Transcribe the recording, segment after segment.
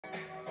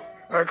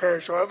Okay,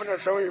 so I'm gonna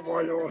tell you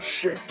why you're a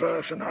shit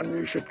person and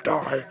you should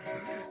die.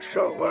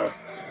 So,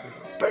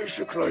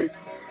 basically,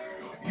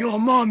 your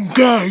mum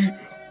gay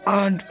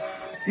and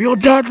your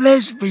dad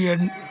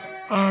lesbian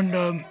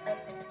and,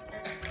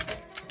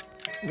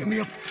 give me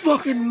your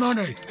fucking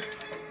money.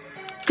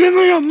 Give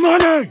me your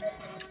money,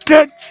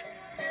 bitch!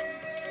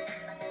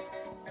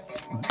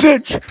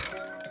 Bitch!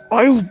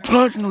 I will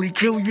personally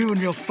kill you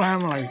and your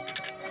family.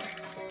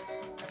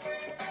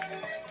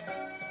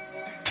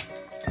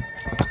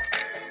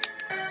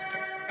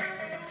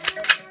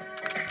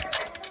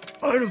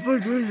 I don't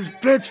think this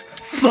bitch.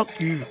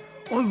 Fuck you.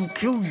 I will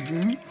kill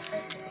you,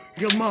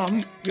 your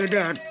mum, your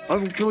dad. I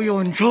will kill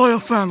your entire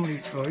family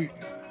tree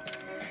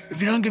if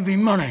you don't give me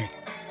money.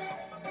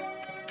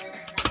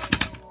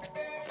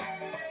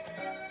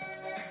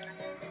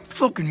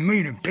 Fucking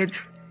mean it,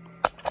 bitch.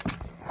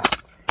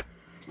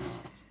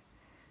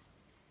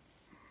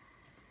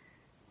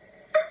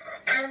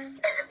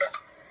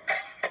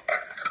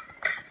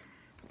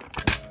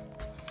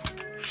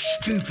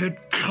 Stupid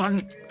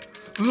cunt.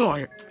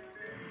 Right.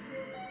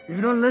 If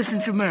you don't listen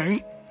to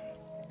me,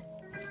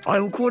 I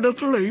will call the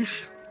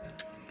police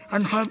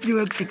and have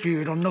you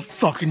executed on the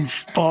fucking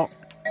spot.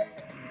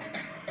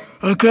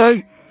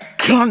 Okay?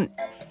 Cunt.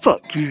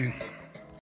 Fuck you.